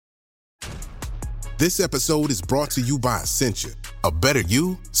This episode is brought to you by Essentia. A better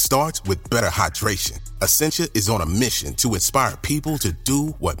you starts with better hydration. Essentia is on a mission to inspire people to do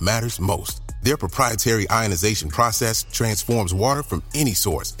what matters most. Their proprietary ionization process transforms water from any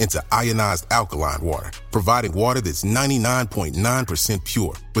source into ionized alkaline water, providing water that's 99.9%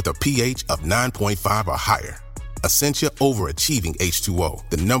 pure with a pH of 9.5 or higher. Essentia overachieving H2O,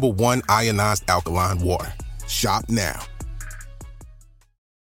 the #1 ionized alkaline water. Shop now.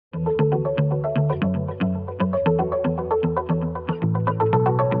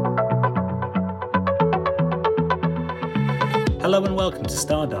 Hello and welcome to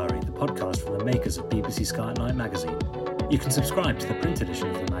Star Diary, the podcast from the makers of BBC Sky at Night magazine. You can subscribe to the print edition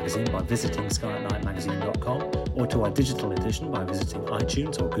of the magazine by visiting skyatnightmagazine.com or to our digital edition by visiting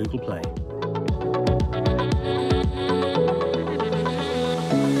iTunes or Google Play.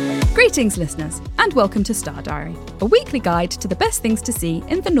 Greetings, listeners, and welcome to Star Diary, a weekly guide to the best things to see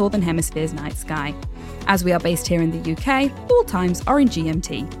in the Northern Hemisphere's night sky. As we are based here in the UK, all times are in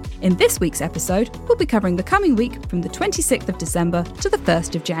GMT. In this week's episode, we'll be covering the coming week from the 26th of December to the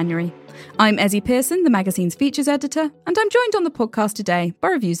 1st of January. I'm Ezzy Pearson, the magazine's features editor, and I'm joined on the podcast today by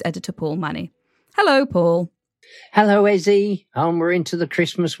reviews editor Paul Money. Hello, Paul. Hello, Ezzy. We're into the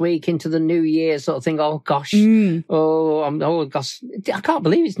Christmas week, into the New Year sort of thing. Oh, gosh. Oh, gosh. I can't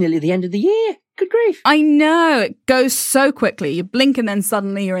believe it's nearly the end of the year. Good grief. I know. It goes so quickly. You blink and then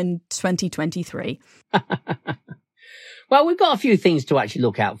suddenly you're in 2023. Well, we've got a few things to actually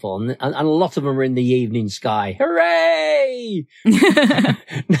look out for, and a lot of them are in the evening sky. Hooray!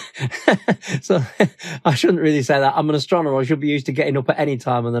 So I shouldn't really say that. I'm an astronomer. I should be used to getting up at any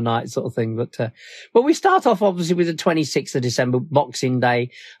time of the night sort of thing. But we start off obviously with the 26th of December, Boxing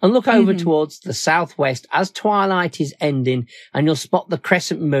Day, and look over towards the southwest as twilight is ending, and you'll spot the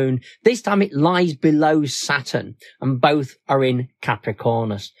crescent moon. This time it lies below Saturn, and both are in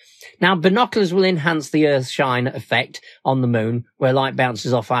Capricornus. Now, binoculars will enhance the Earth-shine effect on the moon, where light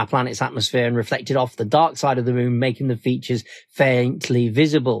bounces off our planet's atmosphere and reflected off the dark side of the moon, making the features faintly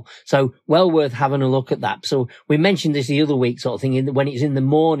visible. So, well worth having a look at that. So, we mentioned this the other week sort of thing, when it's in the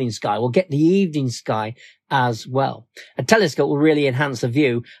morning sky. We'll get the evening sky as well. A telescope will really enhance the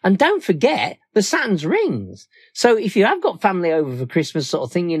view. And don't forget the Saturn's rings. So if you have got family over for Christmas sort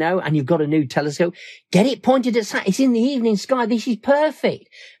of thing, you know, and you've got a new telescope, get it pointed at Saturn. It's in the evening sky. This is perfect.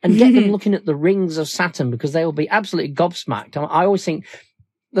 And get them looking at the rings of Saturn, because they will be absolutely gobsmacked. I always think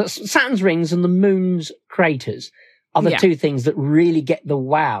that Saturn's rings and the moon's craters are the two things that really get the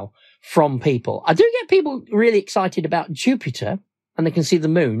wow from people. I do get people really excited about Jupiter, and they can see the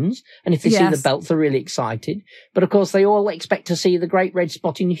moons, and if they see the belts, they're really excited. But of course, they all expect to see the great red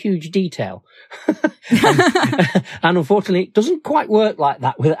spot in huge detail. And unfortunately, it doesn't quite work like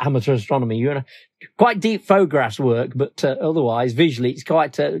that with amateur astronomy. You're in quite deep photographs work, but otherwise, visually, it's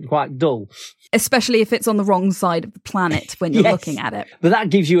quite dull. Especially if it's on the wrong side of the planet when you're looking at it. But that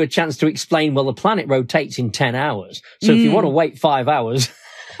gives you a chance to explain, well, the planet rotates in 10 hours. So if you want to wait 5 hours...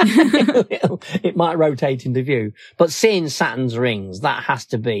 it might rotate into view. But seeing Saturn's rings, that has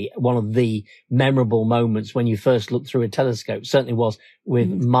to be one of the memorable moments when you first look through a telescope. Certainly was with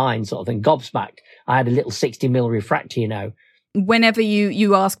mine sort of thing. Gobsmacked. I had a little 60mm refractor, you know. Whenever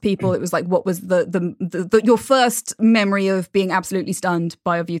you ask people, it was like, what was the your first memory of being absolutely stunned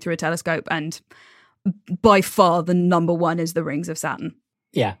by a view through a telescope? And by far the #1 is the rings of Saturn.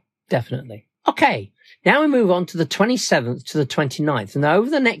 Yeah, definitely. Okay, now we move on to the 27th to the 29th. And over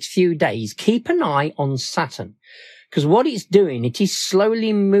the next few days, keep an eye on Saturn. Because what it's doing, it is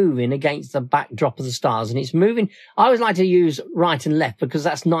slowly moving against the backdrop of the stars. And it's moving, I always like to use right and left because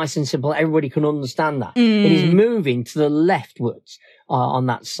that's nice and simple. Everybody can understand that. It is moving to the leftwards on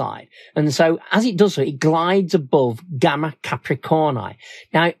that side. And so as it does so, it glides above Gamma Capricorni.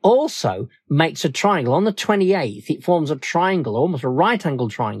 Now, it also makes a triangle. On the 28th, it forms a triangle, almost a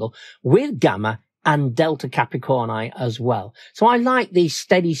right-angled triangle, with Gamma and Delta Capricorni as well. So I like these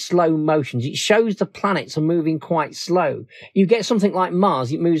steady, slow motions. It shows the planets are moving quite slow. You get something like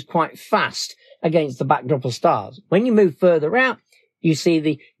Mars, it moves quite fast against the backdrop of stars. When you move further out, you see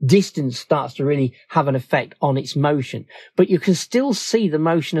the distance starts to really have an effect on its motion. But you can still see the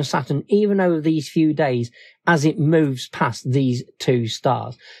motion of Saturn even over these few days as it moves past these two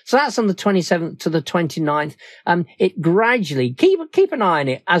stars. So that's on the 27th to the 29th. It gradually, keep an eye on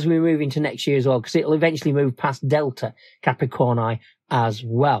it as we move into next year as well, because it'll eventually move past Delta Capricorni as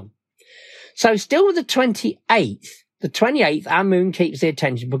well. So still with the 28th, the 28th, our moon keeps the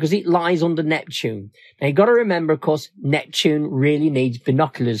attention because it lies under Neptune. Now, you've got to remember, of course, Neptune really needs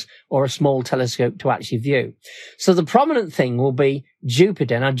binoculars or a small telescope to actually view. So the prominent thing will be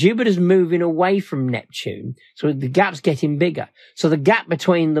Jupiter. Now, Jupiter's moving away from Neptune, so the gap's getting bigger. So the gap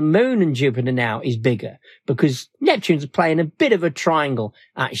between the moon and Jupiter now is bigger because Neptune's playing a bit of a triangle,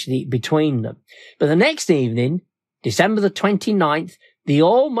 actually, between them. But the next evening, December the 29th, the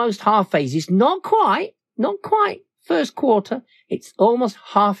almost half phase is not quite first quarter. It's almost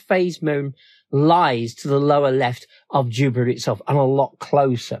half phase moon lies to the lower left of Jupiter itself and a lot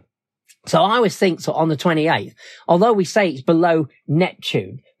closer. So I always think, so on the 28th, although we say it's below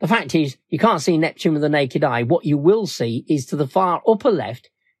Neptune, the fact is you can't see Neptune with the naked eye. What you will see is to the far upper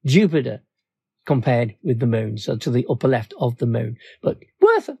left, Jupiter compared with the moon. So to the upper left of the moon, but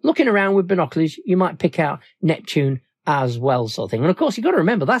worth looking around with binoculars. You might pick out Neptune as well, sort of thing. And of course, you've got to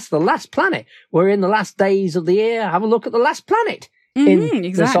remember that's the last planet. We're in the last days of the year. Have a look at the last planet in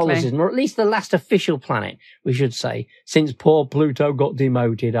the solar system, or at least the last official planet, we should say, since poor Pluto got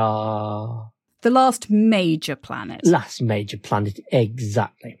demoted. The last major planet. Last major planet,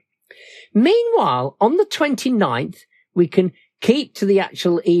 exactly. Meanwhile, on the 29th, we can keep to the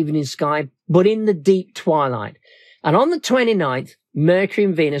actual evening sky, but in the deep twilight. And on the 29th, Mercury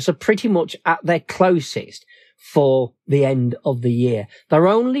and Venus are pretty much at their closest for the end of the year. They're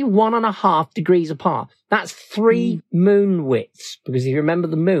only 1.5 degrees apart. That's 3 moon widths, because if you remember,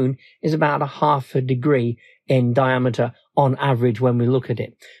 the moon is about 0.5 degree in diameter on average when we look at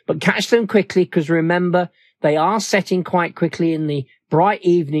it. But catch them quickly, because remember, they are setting quite quickly in the bright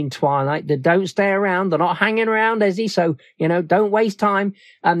evening twilight. They don't stay around. They're not hanging around, Ezzy. So, don't waste time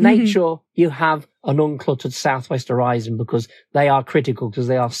and make sure you have an uncluttered southwest horizon, because they are critical, because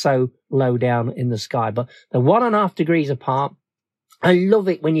they are so low down in the sky. But they're 1.5 degrees apart. I love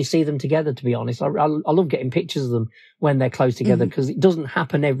it when you see them together, to be honest. I love getting pictures of them when they're close together, because it doesn't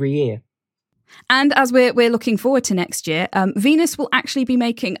happen every year. And as we're looking forward to next year, Venus will actually be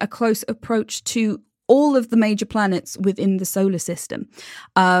making a close approach to all of the major planets within the solar system.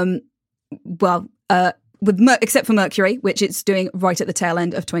 Except for Mercury, which it's doing right at the tail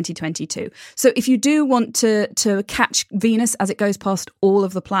end of 2022. So if you do want to catch Venus as it goes past all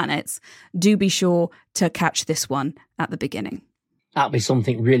of the planets, do be sure to catch this one at the beginning. That'll be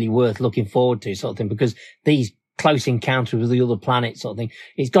something really worth looking forward to, sort of thing, because these close encounters with the other planets, sort of thing,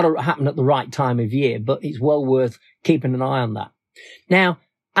 it's got to happen at the right time of year, but it's well worth keeping an eye on that. Now,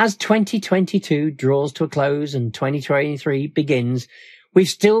 as 2022 draws to a close and 2023 begins, we've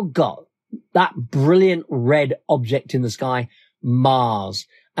still got that brilliant red object in the sky, Mars,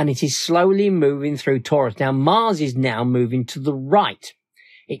 and it is slowly moving through Taurus. Now, Mars is now moving to the right.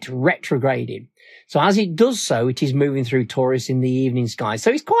 It's retrograding. So as it does so, it is moving through Taurus in the evening sky.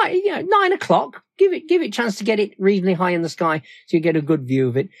 So it's quite, 9 o'clock. Give it a chance to get it reasonably high in the sky so you get a good view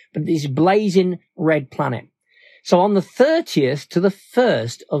of it. But it's a blazing red planet. So on the 30th to the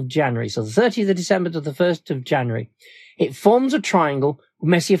 1st of January, so the 30th of December to the 1st of January, it forms a triangle with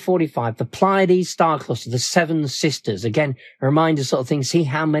Messier 45, the Pleiades star cluster, the 7 sisters. Again, a reminder sort of thing, see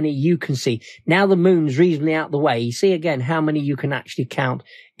how many you can see. Now the moon's reasonably out the way, you see again how many you can actually count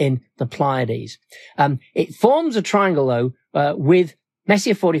in the Pleiades. It forms a triangle, though, with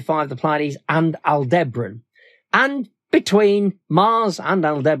Messier 45, the Pleiades, and Aldebaran. And between Mars and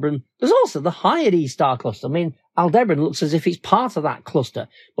Aldebaran, there's also the Hyades star cluster. I mean, Aldebaran looks as if it's part of that cluster,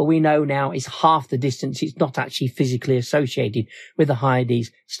 but we know now it's half the distance. It's not actually physically associated with the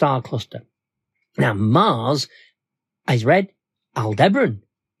Hyades star cluster. Now, Mars is red. Aldebaran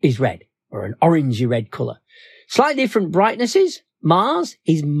is red, or an orangey red colour. Slightly different brightnesses. Mars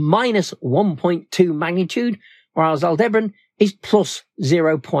is minus 1.2 magnitude, whereas Aldebaran is plus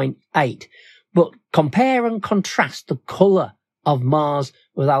 0.8. But compare and contrast the colour of Mars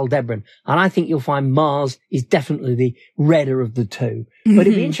with Aldebaran, and I think you'll find Mars is definitely the redder of the two. But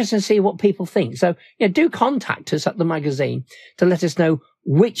it'd be interesting to see what people think. So, do contact us at the magazine to let us know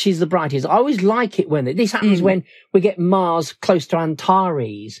which is the brightest. I always like it when this happens when we get Mars close to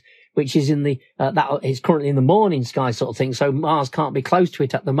Antares, which is in the that is currently in the morning sky sort of thing. So Mars can't be close to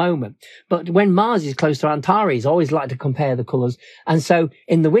it at the moment. But when Mars is close to Antares, I always like to compare the colours. And so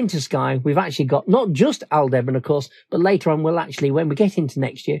in the winter sky, we've actually got not just Aldebaran, of course, but later on we'll actually, when we get into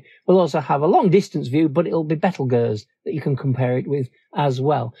next year, we'll also have a long distance view, but it'll be Betelgeuse that you can compare it with as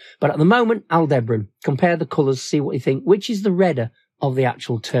well. But at the moment, Aldebaran. Compare the colours, see what you think. Which is the redder of the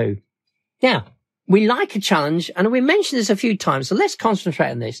actual two? Now, we like a challenge, and we mentioned this a few times, so let's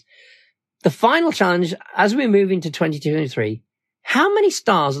concentrate on this. The final challenge, as we move into 2023, how many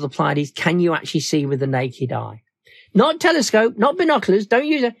stars of the Pleiades can you actually see with the naked eye? Not telescope, not binoculars, don't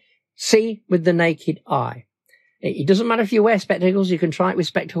use it. See with the naked eye. It doesn't matter if you wear spectacles, you can try it with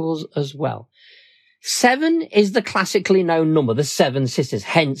spectacles as well. 7 is the classically known number, the Seven Sisters,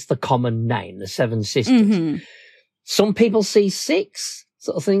 hence the common name, the Seven Sisters. Mm-hmm. Some people see 6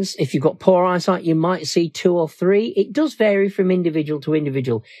 sort of things. If you've got poor eyesight, you might see 2 or 3. It does vary from individual to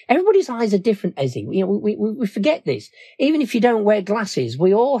individual. Everybody's eyes are different, Ezzy. You know, we forget this. Even if you don't wear glasses,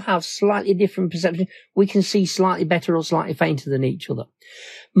 we all have slightly different perception. We can see slightly better or slightly fainter than each other.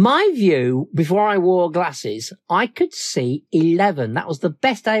 My view, before I wore glasses, I could see 11. That was the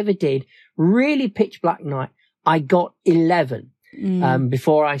best I ever did. Really pitch black night. I got 11.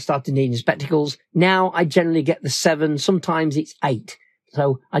 Before I started needing spectacles. Now I generally get the 7. Sometimes it's 8.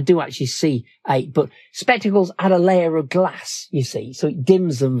 So I do actually see 8, but spectacles add a layer of glass, you see, so it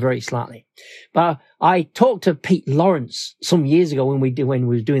dims them very slightly. But I talked to Pete Lawrence some years ago when we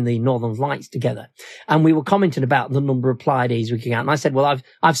were doing the Northern Lights together, and we were commenting about the number of Pleiades we can count. And I said, well,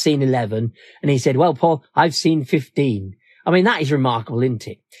 I've seen 11. And he said, well, Paul, I've seen 15. I mean, that is remarkable, isn't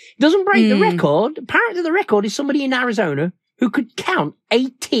it? It doesn't break the record. Apparently the record is somebody in Arizona who could count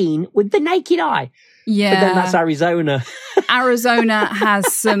 18 with the naked eye. Yeah. But then that's Arizona. Arizona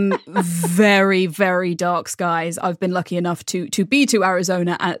has some very, very dark skies. I've been lucky enough to be to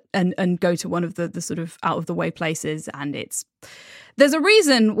Arizona and go to one of the sort of out of the way places. And there's a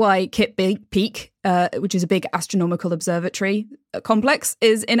reason why Kitt Peak, which is a big astronomical observatory complex,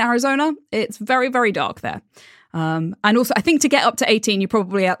 is in Arizona. It's very, very dark there. And also, I think to get up to 18,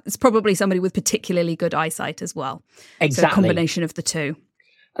 it's probably somebody with particularly good eyesight as well. Exactly. So a combination of the two.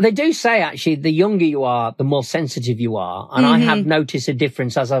 They do say, actually, the younger you are, the more sensitive you are. And I have noticed a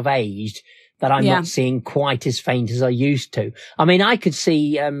difference as I've aged, that I'm not seeing quite as faint as I used to. I mean, I could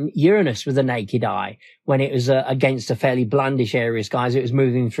see Uranus with the naked eye when it was against a fairly blandish area skies. It was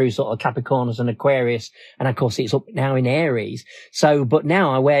moving through sort of Capricornus and Aquarius. And of course, it's up now in Aries. But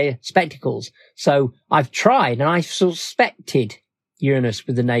now I wear spectacles. So I've tried, and I suspected Uranus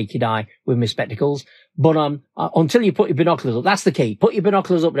with the naked eye with my spectacles. But until you put your binoculars up, that's the key. Put your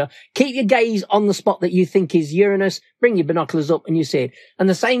binoculars up now. Keep your gaze on the spot that you think is Uranus. Bring your binoculars up and you see it. And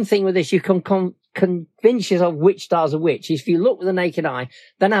the same thing with this, you can convince yourself which stars are which. If you look with the naked eye,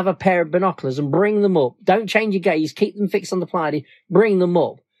 then have a pair of binoculars and bring them up. Don't change your gaze. Keep them fixed on the Pleiades. Bring them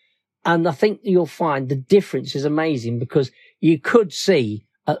up. And I think you'll find the difference is amazing, because you could see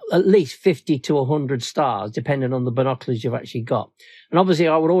at least 50 to 100 stars, depending on the binoculars you've actually got. And obviously,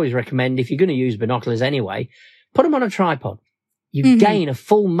 I would always recommend, if you're going to use binoculars anyway, put them on a tripod. You gain a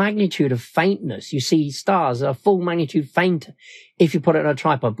full magnitude of faintness. You see stars that are full magnitude fainter if you put it on a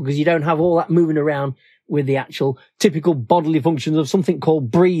tripod, because you don't have all that moving around with the actual typical bodily functions of something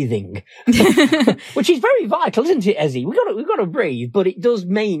called breathing, which is very vital, isn't it, Ezzy? We've got to breathe, but it does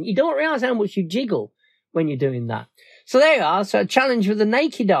mean you don't realize how much you jiggle when you're doing that. So there you are. So a challenge with the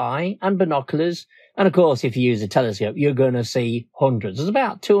naked eye and binoculars. And of course, if you use a telescope, you're going to see hundreds. There's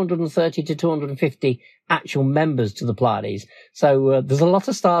about 230 to 250 actual members to the Pleiades. So there's a lot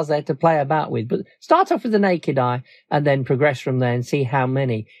of stars there to play about with. But start off with the naked eye and then progress from there and see how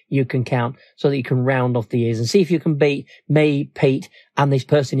many you can count, so that you can round off the years and see if you can beat me, Pete, and this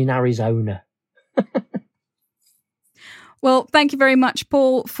person in Arizona. Well, thank you very much,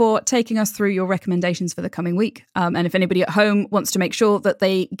 Paul, for taking us through your recommendations for the coming week. And if anybody at home wants to make sure that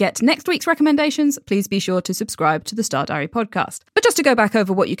they get next week's recommendations, please be sure to subscribe to the Star Diary podcast. But just to go back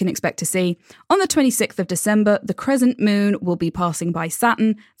over what you can expect to see, on the 26th of December, the crescent moon will be passing by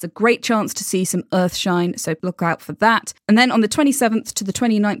Saturn. It's a great chance to see some Earth shine, so look out for that. And then on the 27th to the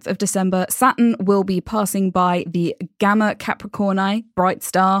 29th of December, Saturn will be passing by the Gamma Capricorni, bright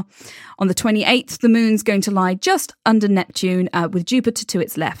star. On the 28th, the moon's going to lie just under Neptune, with Jupiter to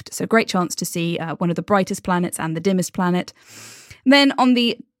its left. So great chance to see one of the brightest planets and the dimmest planet. Then on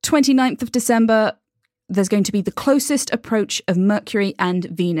the 29th of December, there's going to be the closest approach of Mercury and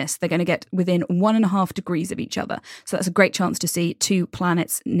Venus. They're going to get within 1.5 degrees of each other. So that's a great chance to see two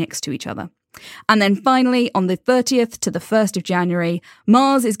planets next to each other. And then finally, on the 30th to the 1st of January,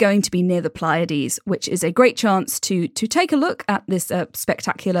 Mars is going to be near the Pleiades, which is a great chance to take a look at this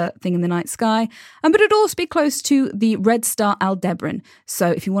spectacular thing in the night sky. But it'd also be close to the red star Aldebaran. So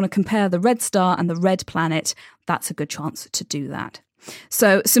if you want to compare the red star and the red planet, that's a good chance to do that.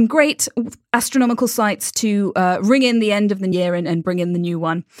 So some great astronomical sights to ring in the end of the year and bring in the new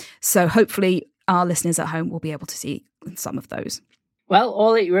one. So hopefully our listeners at home will be able to see some of those. Well,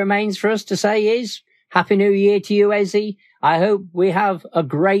 all it remains for us to say is Happy New Year to you, Ezzy. I hope we have a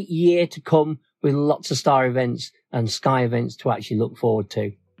great year to come with lots of star events and sky events to actually look forward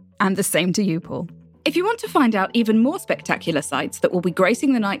to. And the same to you, Paul. If you want to find out even more spectacular sights that will be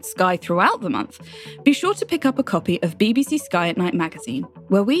gracing the night sky throughout the month, be sure to pick up a copy of BBC Sky at Night magazine,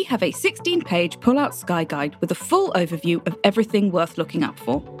 where we have a 16-page pull-out sky guide with a full overview of everything worth looking up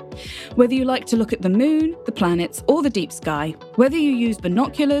for. Whether you like to look at the moon, the planets, or the deep sky, whether you use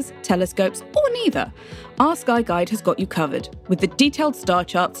binoculars, telescopes, or neither, our sky guide has got you covered, with the detailed star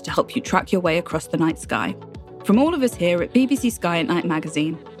charts to help you track your way across the night sky. From all of us here at BBC Sky at Night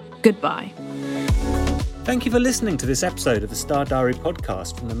magazine, goodbye. Thank you for listening to this episode of the Star Diary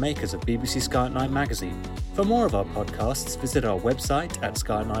podcast from the makers of BBC Sky at Night magazine. For more of our podcasts, visit our website at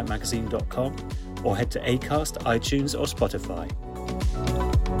skyatnightmagazine.com or head to Acast, iTunes or Spotify.